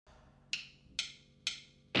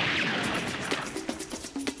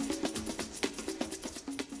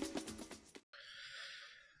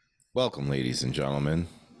Welcome, ladies and gentlemen,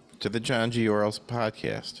 to the John G. Orles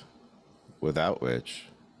podcast, without which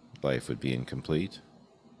life would be incomplete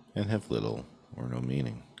and have little or no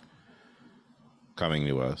meaning. Coming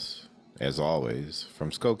to us, as always,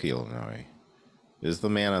 from Skokie, Illinois, is the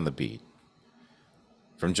man on the beat,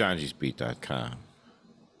 from johngsbeat.com,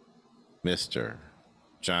 Mr.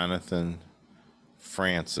 Jonathan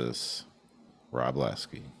Francis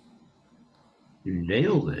Robleski. You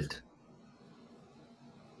nailed it.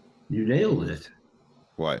 You nailed it.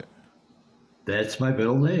 What? That's my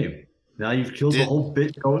middle name. Now you've killed the Did whole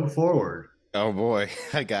bit going forward. Oh boy,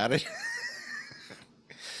 I got it.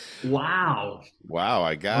 Wow. Wow,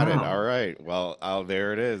 I got it. All Wow. right. Well, oh,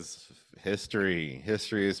 there it is. History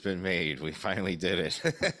has been made. We finally did it.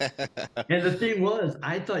 And the thing was,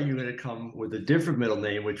 I thought you were going to come with a different middle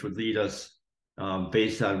name, which would lead us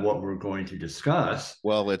based on what we're going to discuss.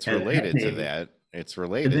 Well, it's And related to that. It's that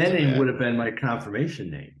related to name would that. have been my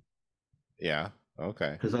confirmation name Yeah.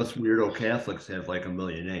 Okay. because us weirdo Catholics have like a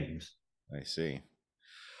million names, I see.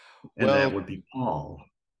 and that Well, would be Paul.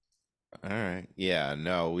 all right. Yeah,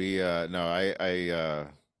 no, no,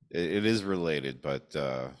 it is related, but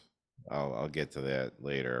I'll get to that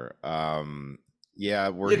later. Yeah,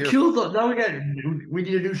 we're You here. killed the. Now we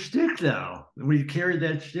need a new stick now. We carried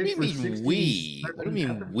that What do stick you for mean 60 we? What do you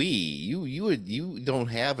mean we? You don't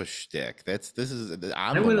have a shtick. This is I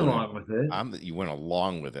I'm the went one who along with it. you went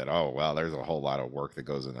along with it. Oh well, there's a whole lot of work that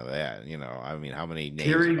goes into that. I mean, how many names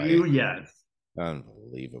have Carrying I? you, yes.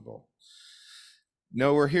 Unbelievable.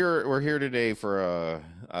 No, we're here today for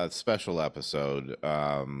a special episode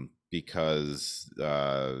because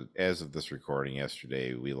as of this recording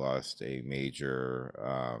yesterday, we lost a major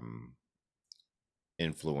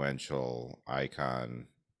influential icon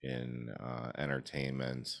in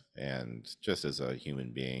entertainment and just as a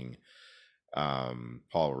human being.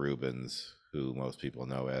 Paul Reubens, who most people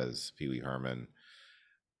know as Pee Wee Herman,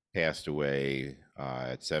 passed away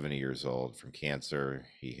at 70 years old from cancer.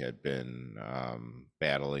 He had been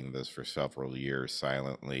battling this for several years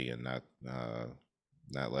silently and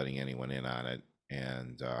not letting anyone in on it.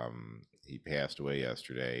 And he passed away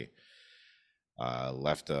yesterday.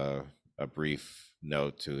 Left a brief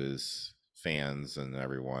note to his fans and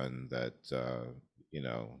everyone that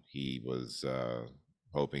he was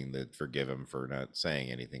hoping they'd forgive him for not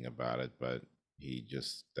saying anything about it, but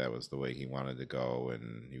that was the way he wanted to go,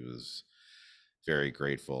 and he was very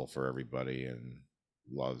grateful for everybody and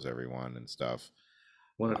loves everyone and stuff.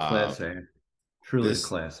 What a uh class act. Truly a this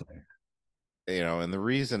class act. and the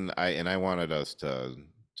reason I wanted us to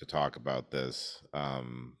talk about this,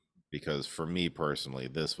 because for me personally,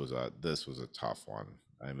 this was a tough one.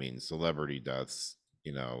 I mean, celebrity deaths,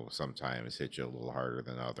 sometimes hit you a little harder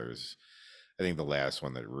than others. I think the last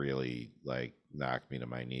one that really like knocked me to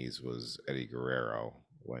my knees was Eddie Guerrero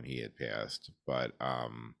when he had passed. But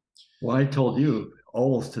Well, I told you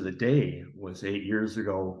almost to the day was 8 years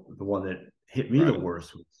ago. The one that hit me the Roddy,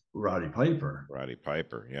 worst was Roddy Piper. Roddy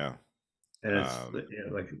Piper, yeah. And it's Um,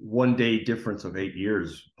 like 1 day difference of 8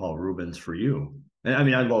 years, Paul Reubens for you. And I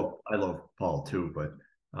mean, I love Paul too, but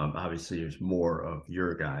obviously it's more of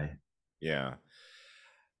your guy. yeah.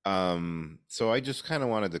 So I just kind of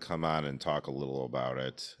wanted to come on and talk a little about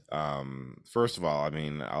it. First of all, I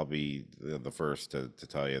mean, I'll be the first to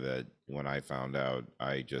tell you that when I found out,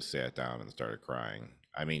 I just sat down and started crying.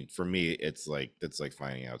 I mean, for me, it's like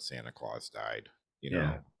finding out Santa Claus died, you Yeah.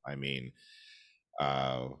 know. I mean,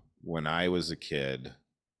 when I was a kid,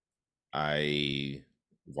 I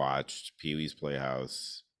watched Pee-wee's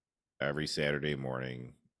Playhouse every Saturday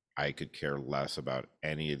morning. I could care less about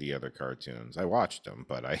any of the other cartoons. I watched them,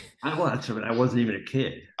 but I I watched him and I wasn't even a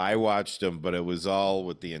kid. I watched them, but it was all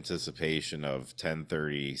with the anticipation of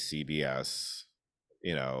 10:30 CBS,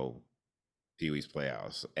 you know, Pee-wee's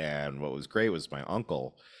Playhouse. And what was great was my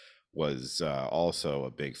uncle was also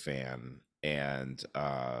a big fan, and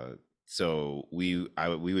so we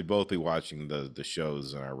would both be watching the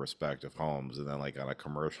shows in our respective homes, and then like on a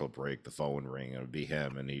commercial break, the phone would ring, and it would be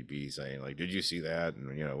him, and he'd be saying like, "Did you see that?"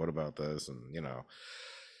 And what about this? And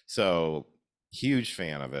so huge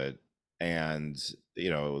fan of it. And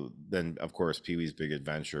then of course Pee-wee's Big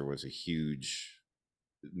Adventure was a huge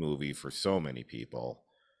movie for so many people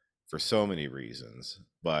for so many reasons.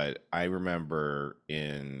 But I remember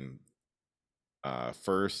in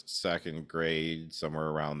first, second grade, somewhere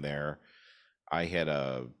around there, I had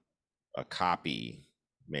a copy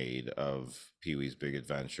made of Pee-wee's Big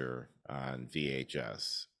Adventure on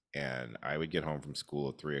VHS, and I would get home from school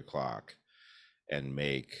at 3 o'clock and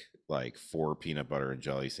make like four peanut butter and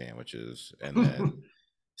jelly sandwiches, and then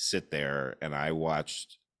sit there, and I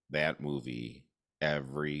watched that movie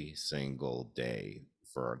every single day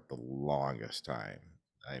for the longest time.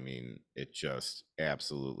 I mean, it just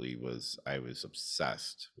absolutely was. I was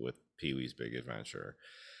obsessed with Pee Wee's Big Adventure.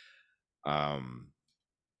 Um,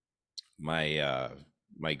 my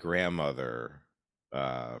my grandmother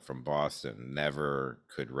from Boston never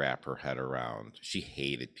could wrap her head around. She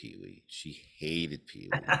hated Pee Wee. She hated Pee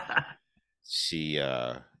Wee. She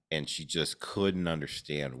and she just couldn't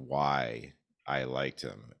understand why I liked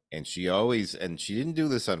him. And she didn't do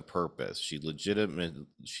this on purpose. She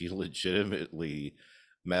legitimately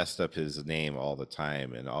messed up his name all the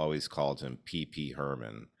time and always called him PP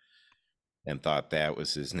Herman and thought that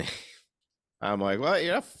was his name. I'm like, well,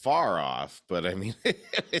 you're not far off, but I mean, Would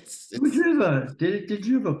it's you have a did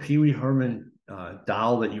you have a Pee Wee Herman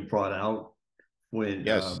doll that you brought out when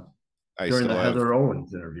yes, I during the still have. Heather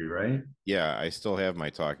Owens interview, right? Yeah, I still have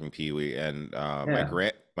my talking Pee Wee, and Yeah.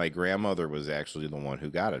 my grandmother was actually the one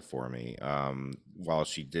who got it for me. While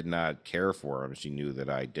she did not care for him, she knew that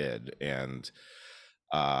I did, and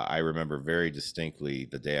I remember very distinctly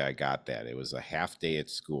the day I got that. It was a half day at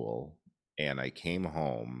school, and I came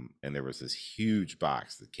home, and there was this huge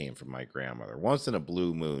box that came from my grandmother. Once in a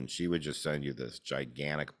blue moon, she would just send you this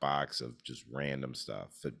gigantic box of just random stuff.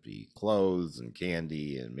 It'd be clothes and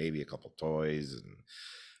candy and maybe a couple toys and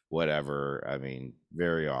whatever. I mean,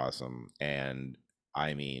 very awesome. And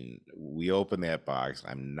I mean, we opened that box.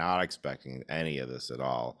 I'm not expecting any of this at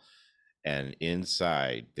all. And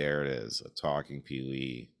inside, there it is, a talking Pee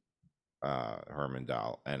Wee Herman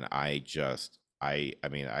doll. And I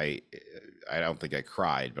mean, I don't think I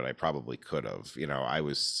cried, but I probably could have. You know, I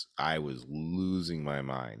was losing my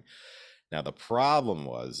mind. Now the problem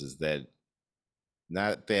is that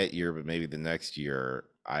not that year, but maybe the next year,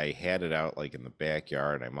 I had it out like in the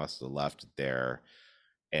backyard. I must have left it there,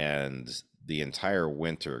 and the entire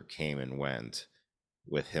winter came and went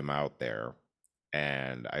with him out there.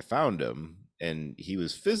 And I found him, and he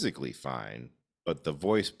was physically fine, but the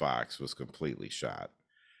voice box was completely shot.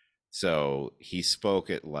 So he spoke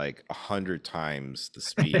at like 100 times the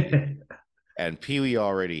speed, and Pee Wee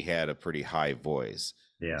already had a pretty high voice.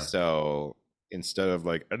 Yeah. So instead of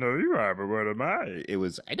like, I know you are, but what am I? It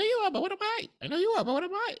was, I know you are, but what am I? I know you are, but what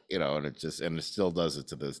am I? You know, and it still does it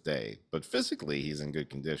to this day. But physically, he's in good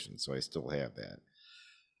condition. So I still have that.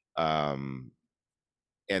 Um,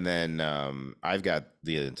 and then I've got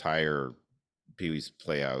the entire Pee Wee's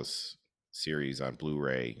Playhouse series on Blu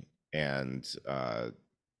ray. And a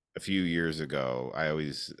few years ago, I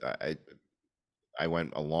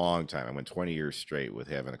went a long time. I went 20 years straight with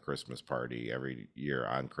having a Christmas party every year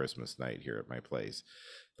on Christmas night here at my place.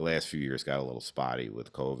 The last few years got a little spotty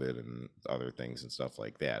with COVID and other things and stuff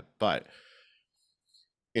like that. But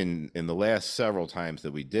in the last several times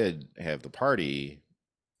that we did have the party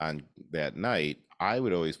on that night, I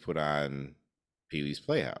would always put on Pee Wee's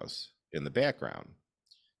Playhouse in the background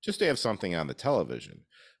just to have something on the television.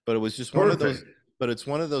 But it was just one of those, Perfect. but it's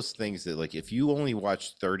one of those things that like if you only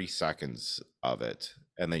watch 30 seconds of it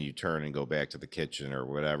and then you turn and go back to the kitchen or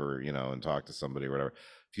whatever, you know, and talk to somebody or whatever,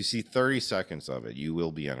 if you see 30 seconds of it, you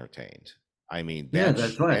will be entertained. I mean, Yeah,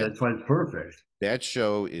 that's right. That's why it's perfect. that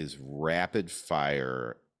show is rapid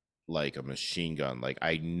fire like a machine gun. Like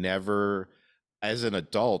I never, as an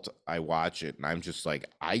adult, I watch it and I'm just like,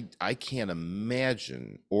 I can't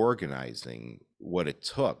imagine organizing what it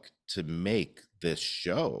took to make this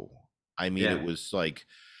show. I mean, it Yeah. was like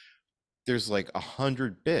there's like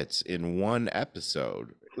 100 bits in one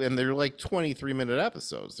episode, and they're like 23-minute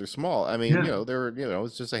episodes. They're small. I mean, Yeah.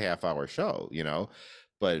 it's just a half-hour show,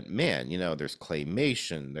 but man, there's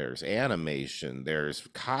claymation, there's animation, there's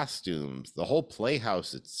costumes, the whole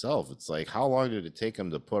playhouse itself. It's like, how long did it take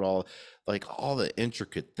him to put all the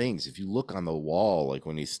intricate things? If you look on the wall, like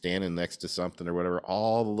when he's standing next to something or whatever,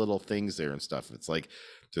 all the little things there and stuff. It's like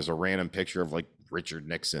there's a random picture of like Richard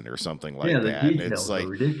Nixon or something Yeah, like the that, and it's details are like,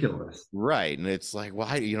 ridiculous. right, and it's like,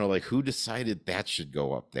 why, like who decided that should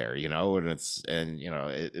go up there,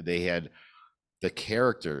 they had the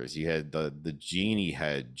characters. You had the genie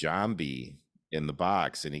had Jambi in the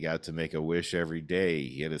box, and he got to make a wish every day.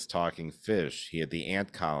 He had his talking fish. He had the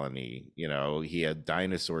ant colony. He had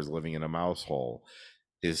dinosaurs living in a mouse hole.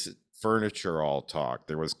 His furniture all talked.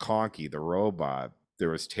 There was Conky the robot. There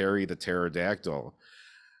was Terry the pterodactyl.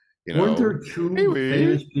 You Weren't there know, hey two wee,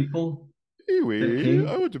 famous people hey that wee, I came?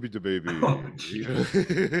 want to be the Oh, baby.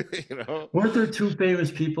 geez. You know. Weren't there two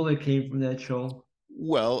famous people that came from that show?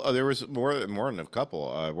 Well, there was more than a couple.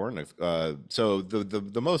 So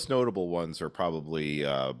the most notable ones are probably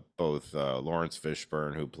both Lawrence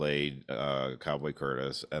Fishburne, who played Cowboy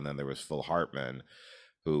Curtis, and then there was Phil Hartman,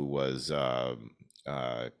 who was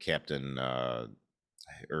Captain, or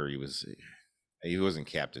he wasn't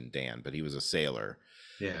Captain Dan, but he was a sailor.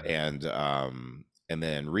 Yeah. And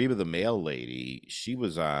then Reba the Mail Lady, she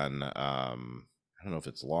was on I don't know if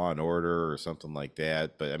it's Law and Order or something like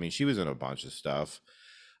that, but I mean she was in a bunch of stuff.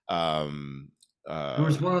 Um There uh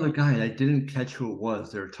was one other guy, and I didn't catch who it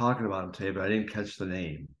was. They were talking about him today, but I didn't catch the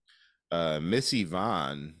name. Missy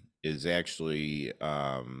Vaughn is actually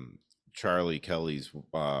Charlie Kelly's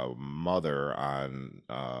mother on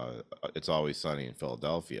It's Always Sunny in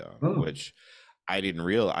Philadelphia, Oh, which I didn't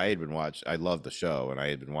realize. I had been watch. I love the show, and I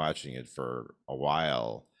had been watching it for a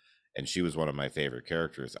while. And she was one of my favorite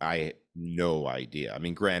characters. I had no idea. I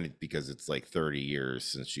mean, granted, because it's like 30 years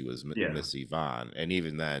since she was yeah. Missy Vaughn, and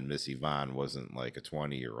even then, Missy Vaughn wasn't like a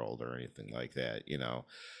 20-year-old or anything like that, you know.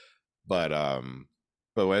 But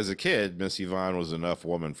as a kid, Miss Yvonne was enough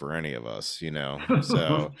woman for any of us, you know.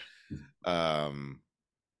 So um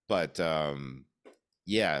but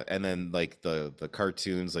yeah, and then like the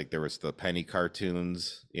cartoons, like there was the Penny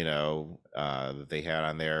cartoons, you know, that they had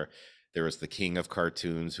on there. There was the King of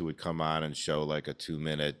Cartoons who would come on and show like a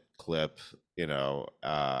 2-minute clip, you know.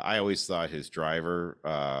 I always thought his driver,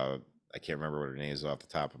 I can't remember what her name is off the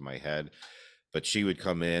top of my head, but she would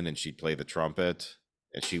come in and she'd play the trumpet,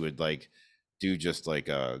 and she would like do just like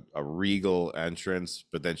a regal entrance,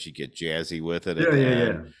 but then she'd get jazzy with it at Yeah, the yeah,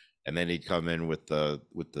 end. yeah. And then he'd come in with the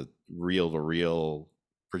reel to reel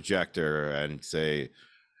projector and say,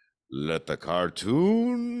 "Let the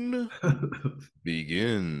cartoon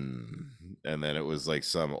begin." And then it was like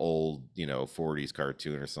some old, you know, 40s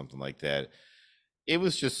cartoon or something like that. It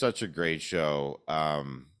was just such a great show.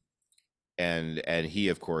 And he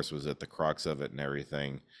of course was at the crux of it and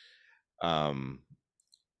everything. um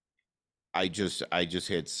I just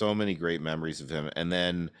had so many great memories of him. And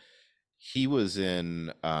then he was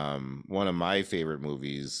in one of my favorite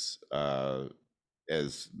movies,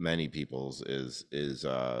 as many people's is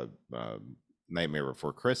Nightmare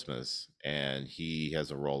Before Christmas, and he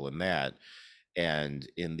has a role in that. And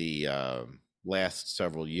in the last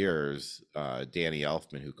several years, Danny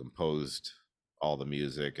Elfman, who composed all the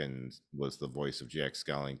music and was the voice of Jack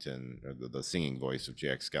Skellington, or the singing voice of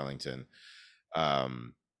Jack Skellington,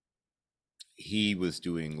 um, he was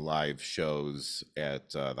doing live shows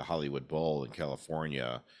at the Hollywood Bowl in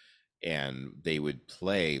California, and they would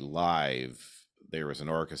play live. There was an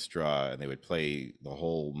orchestra, and they would play the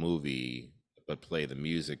whole movie, but play the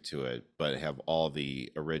music to it, but have all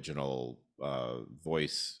the original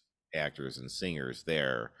voice actors and singers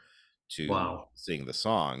there to Wow. sing the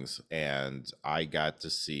songs. And I got to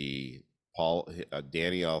see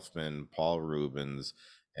Danny Elfman, Paul Reubens,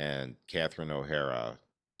 and Catherine O'Hara Wow.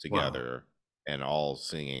 together, and all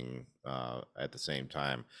singing at the same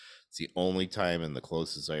time. It's the only time and the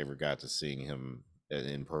closest I ever got to seeing him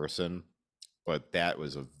in person. But that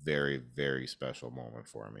was a very, very special moment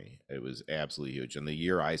for me. It was absolutely huge. And the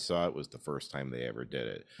year I saw it was the first time they ever did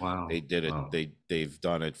it. They Wow. did it. Wow. They've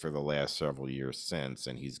done it for the last several years since,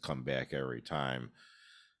 and he's come back every time.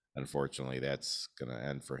 Unfortunately, that's gonna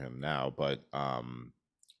end for him now. But it,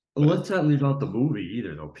 Let's not leave out the movie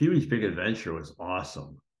either, though. Pee-wee's Big Adventure was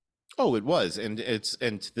awesome. oh, it was, and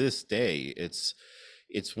to this day,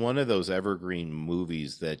 it's one of those evergreen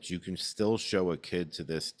movies that you can still show a kid to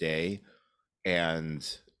this day,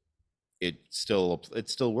 and it still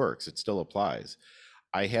works. It still applies.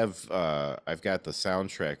 I've got the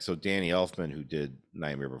soundtrack. So Danny Elfman, who did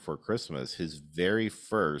Nightmare Before Christmas, his very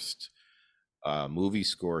first movie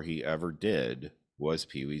score he ever did was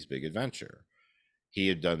Pee Wee's Big Adventure. He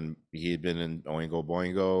had been in Oingo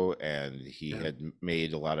Boingo, and he Yeah. had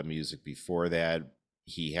made a lot of music before that.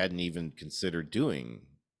 He hadn't even considered doing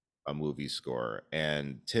a movie score.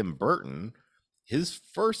 And Tim Burton, his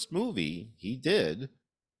first movie he did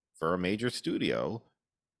for a major studio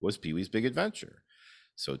was Pee-wee's Big Adventure.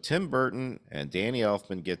 So Tim Burton and Danny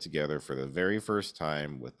Elfman get together for the very first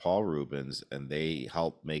time with Paul Reubens, and they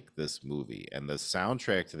help make this movie. And the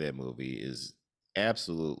soundtrack to that movie is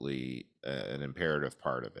absolutely an imperative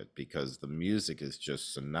part of it, because the music is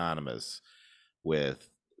just synonymous with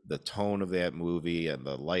the tone of that movie and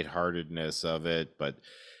the lightheartedness of it. But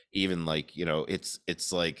even like, you know, it's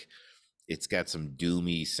like it's got some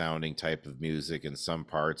doomy sounding type of music in some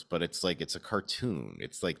parts, but it's like it's a cartoon.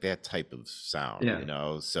 It's like that type of sound, you Yeah.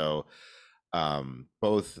 know. So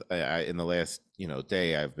both in the last, you know,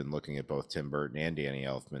 day, I've been looking at both Tim Burton and Danny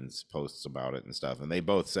Elfman's posts about it and stuff, and they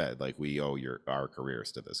both said like, we owe our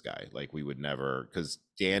careers to this guy. Like, we would never, because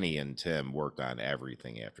Danny and Tim worked on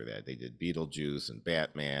everything after that. They did Beetlejuice and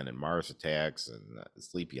Batman and Mars Attacks and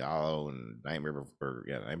Sleepy Hollow and Nightmare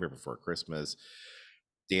Before Christmas.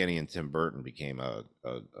 Danny and Tim Burton became a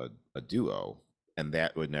duo, and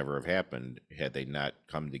that would never have happened had they not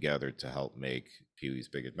come together to help make Pee Wee's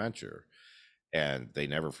Big Adventure. and they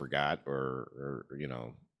never forgot or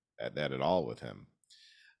that at all with him.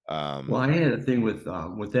 Well, um I had a thing with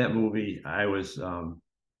that movie. I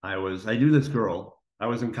knew this girl. I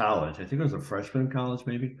was in college. I think I was a freshman in college,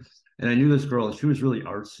 maybe. And I knew this girl, and she was really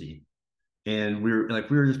artsy. And we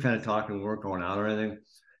were just kind of talking. We weren't going out or anything.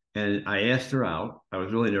 And I asked her out. I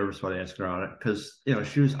was really nervous about asking her out because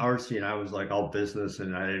she was artsy, and I was like all business,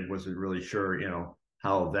 and I wasn't really sure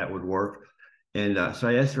how that would work. And so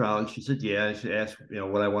I asked her out, and she said, "Yeah." And she asked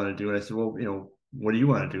what I want to do, and I said, "Well, what do you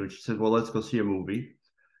want to do?" And she said, "Well, let's go see a movie."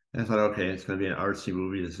 And I thought, okay, it's going to be an artsy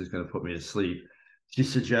movie. This is going to put me to sleep. She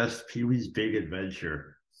suggests Pee Wee's Big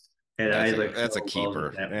Adventure, and I like that's a fell in love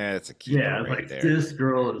with keeper. that. It's a keeper Yeah, I was right like, there. this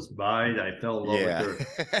girl is mine. I fell in love with Yeah.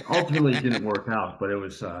 her. Ultimately, it didn't work out, but it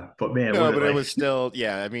was. But man, No, what it but it like was still,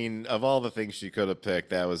 yeah. I mean, of all the things she could have picked,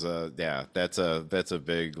 that was yeah. That's a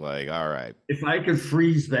big, like, all right. if I could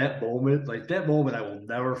freeze that moment, like that moment, I will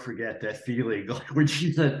never forget that feeling. Like when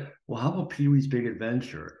she said, "Well, how about Pee Wee's Big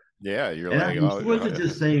Adventure?" Yeah, you're And I like, mean, she wasn't oh,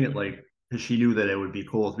 just saying it like because she knew that it would be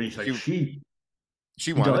cool with me. She's like, she she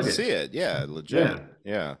she wanted dug to it. see it. Yeah, legit.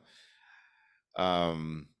 Yeah, Yeah.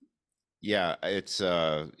 Um, yeah, it's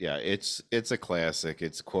a classic.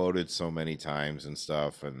 It's quoted so many times and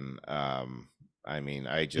stuff, and I mean,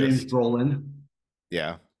 I James just, Brolin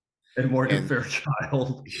yeah. and Morgan And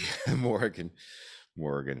Fairchild,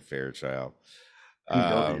 Morgan Fairchild.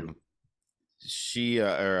 PW. Um, she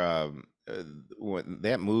or when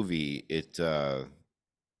that movie,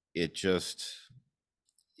 it just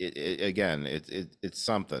it again, it's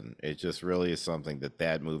something. It just really is something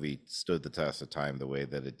that movie stood the test of time the way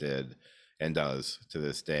that it did and does to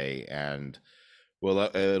this day, and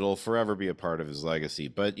well, it'll forever be a part of his legacy.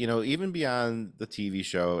 But even beyond the TV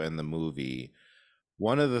show and the movie,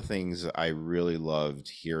 one of the things I really loved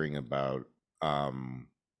hearing about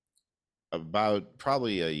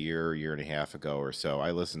probably a year and a half ago or so,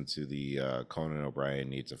 I listened to the Conan O'Brien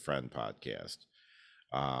Needs a Friend podcast,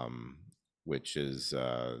 um, which is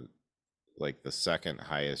like the second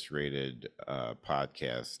highest rated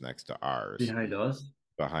podcast next to ours, Behind Us.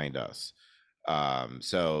 behind us.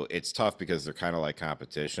 So it's tough because they're kind of like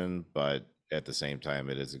competition, but at the same time,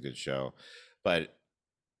 it is a good show. But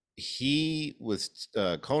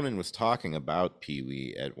Conan was talking about Pee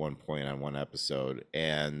Wee at one point on one episode,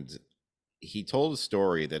 and he told a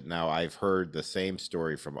story that now I've heard the same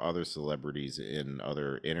story from other celebrities in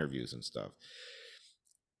other interviews and stuff.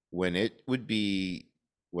 When it would be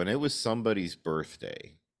when it was somebody's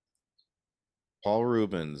birthday, Paul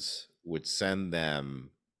Reubens would send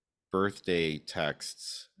them birthday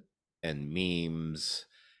texts and memes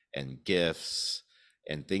and gifs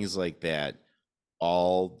and things like that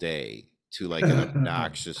all day to like an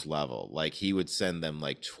obnoxious level. Like he would send them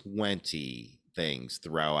like 20 things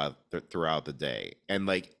throughout the day, and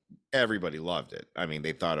like everybody loved it. I mean,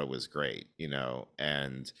 they thought it was great,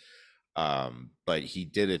 and but he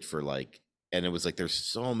did it for like, and it was like there's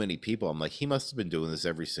so many people. I'm like, he must have been doing this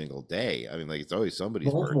every single day. I mean, like it's always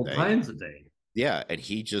somebody's Multiple birthday. times a day. Yeah, and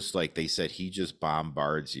he just, like they said, he just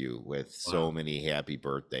bombards you with so Wow. many happy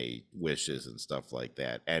birthday wishes and stuff like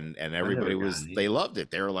that. And I never everybody got they any. loved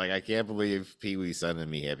it. They were like, I can't believe Pee Wee sending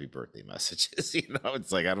me happy birthday messages.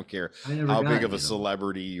 It's like I don't care I never how got big of any a of those.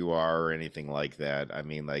 celebrity you are or anything like that. I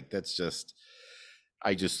mean, like that's just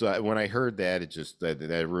I just when I heard that, it just that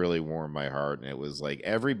really warmed my heart, and it was like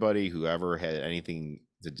everybody who ever had anything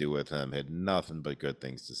to do with him had nothing but good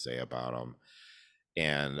things to say about him.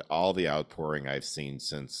 And all the outpouring I've seen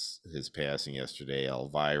since his passing yesterday,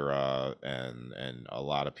 Elvira and a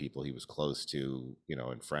lot of people he was close to,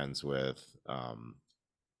 and friends with,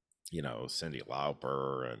 Cindy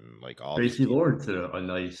Lauper and like all these Tracy people. Lord did a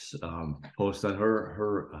nice post on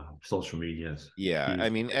her social medias. Yeah, She I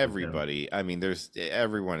was mean with him. everybody. I mean, there's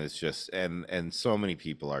everyone is just and so many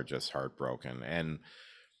people are just heartbroken. And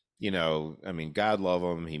I mean, God love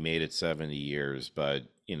him. He made it 70 years, but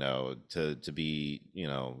to be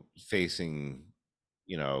facing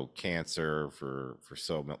cancer for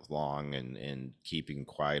so long and keeping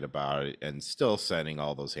quiet about it and still sending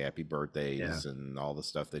all those happy Yeah, birthdays and all the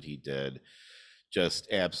stuff that he did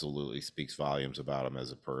just absolutely speaks volumes about him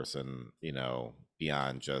as a person,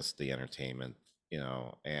 beyond just the entertainment,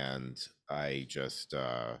 and I just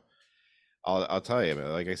I'll tell you,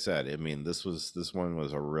 like I said, I mean, this one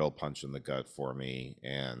was a real punch in the gut for me,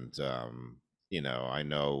 and I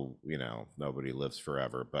know, nobody lives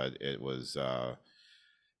forever, but it was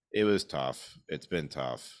tough. It's been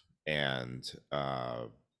tough, and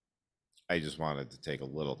I just wanted to take a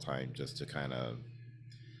little time just to kind of,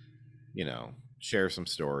 share some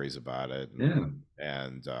stories about it, yeah.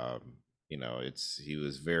 and it's he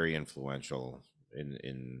was very influential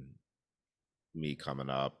in me coming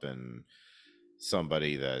up and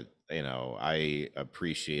somebody that, I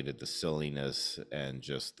appreciated the silliness and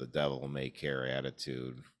just the devil may care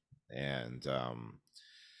attitude. And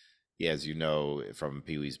yeah, as you know from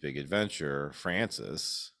Pee-wee's Big Adventure,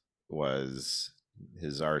 Francis was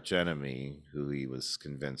his arch enemy who he was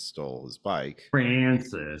convinced stole his bike.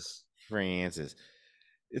 Francis. Francis,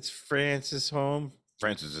 it's Francis home.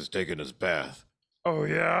 Francis is taking his bath. Oh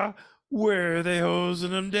yeah, where are they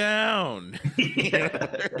hosing him down? You know?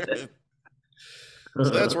 So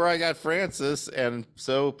that's where I got Francis, and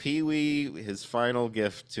so Pee Wee. His final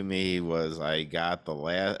gift to me was I got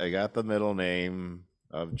the middle name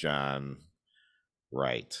of John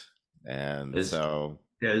right, and as, so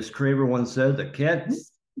as Craver once said, the cat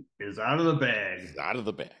is out of the bag. he's out of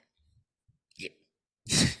the bag.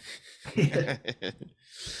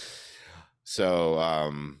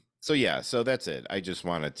 So yeah, so that's it. I just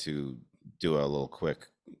wanted to do a little quick,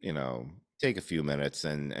 take a few minutes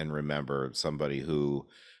and remember somebody who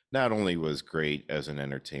not only was great as an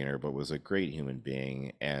entertainer, but was a great human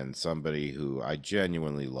being and somebody who I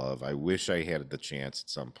genuinely love. I wish I had the chance at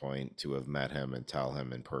some point to have met him and tell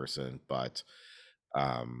him in person, but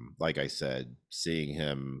like I said, seeing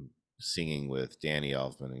him singing with Danny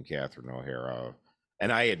Elfman and Catherine O'Hara,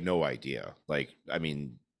 and I had no idea. Like, I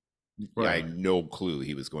mean, I Right. had no clue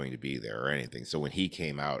he was going to be there or anything. So when he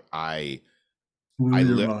came out, Blew I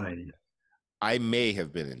your li- mind. I may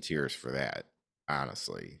have been in tears for that,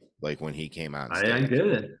 honestly. Like when he came on I stage, get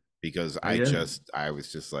it. because I get it. I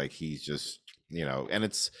was just like, he's just, and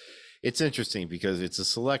it's interesting because it's a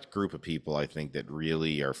select group of people I think that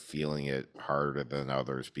really are feeling it harder than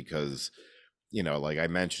others because, like I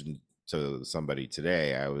mentioned to somebody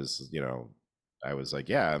today, I was like,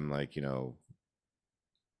 yeah, I'm like,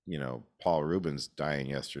 Paul Reubens dying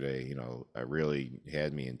yesterday, I really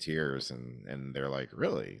had me in tears, and they're like,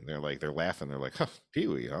 really? They're laughing, they're like, huh, Pee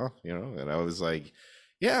Wee, huh? And I was like,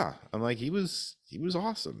 yeah. I'm like, he was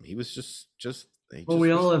awesome. He was just he Well, we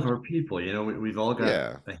just all was, have our people. We've all got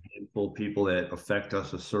yeah. a handful of people that affect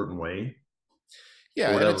us a certain way Yeah,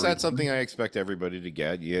 for and it's whatever not something reason. I expect everybody to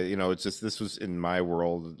get. Yeah, it's just this was in my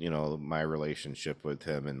world, my relationship with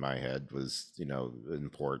him in my head was,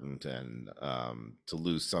 important, and to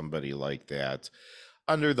lose somebody like that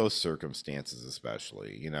under those circumstances,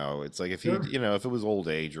 especially, it's like if he, Sure. if it was old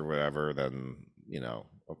age or whatever, then,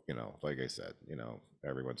 like I said,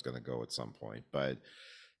 everyone's going to go at some point, but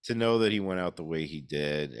to know that he went out the way he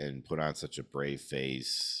did and put on such a brave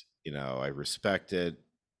face, I respect it,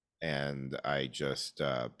 and I just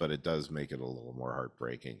but it does make it a little more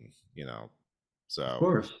heartbreaking, Of so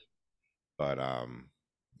course. but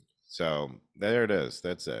so there it is,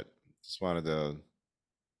 that's it. Just wanted to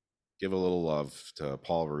give a little love to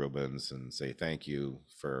Paul Reubens and say thank you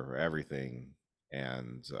for everything,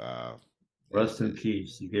 and Rest and in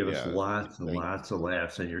peace. You gave us yeah, lots and thank lots of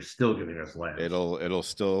laughs, and you're still giving us laughs. it'll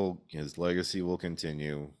still, his legacy will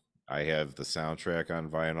continue. I have the soundtrack on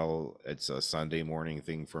vinyl. It's a Sunday morning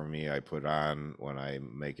thing for me. I put on when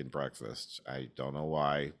I'm making breakfast. I don't know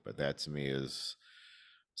why, but that to me is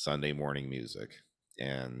Sunday morning music,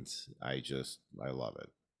 and I love it.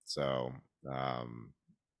 So um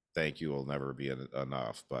thank you will never be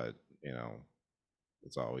enough, but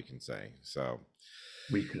that's all we can say. So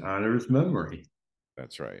We can honor his memory.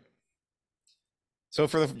 that's right. So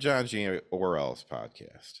for the John G. Orwell's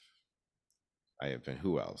podcast, I have been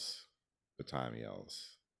who else but Tommy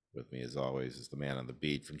Ellis. With me, as always, is the man on the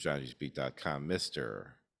beat from johnny'sbeat.com, Mr.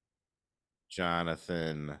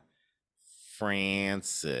 Jonathan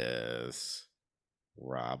Francis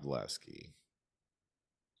Rob Lesky.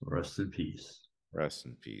 Rest in peace. Rest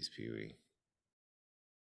in peace, Pee Wee.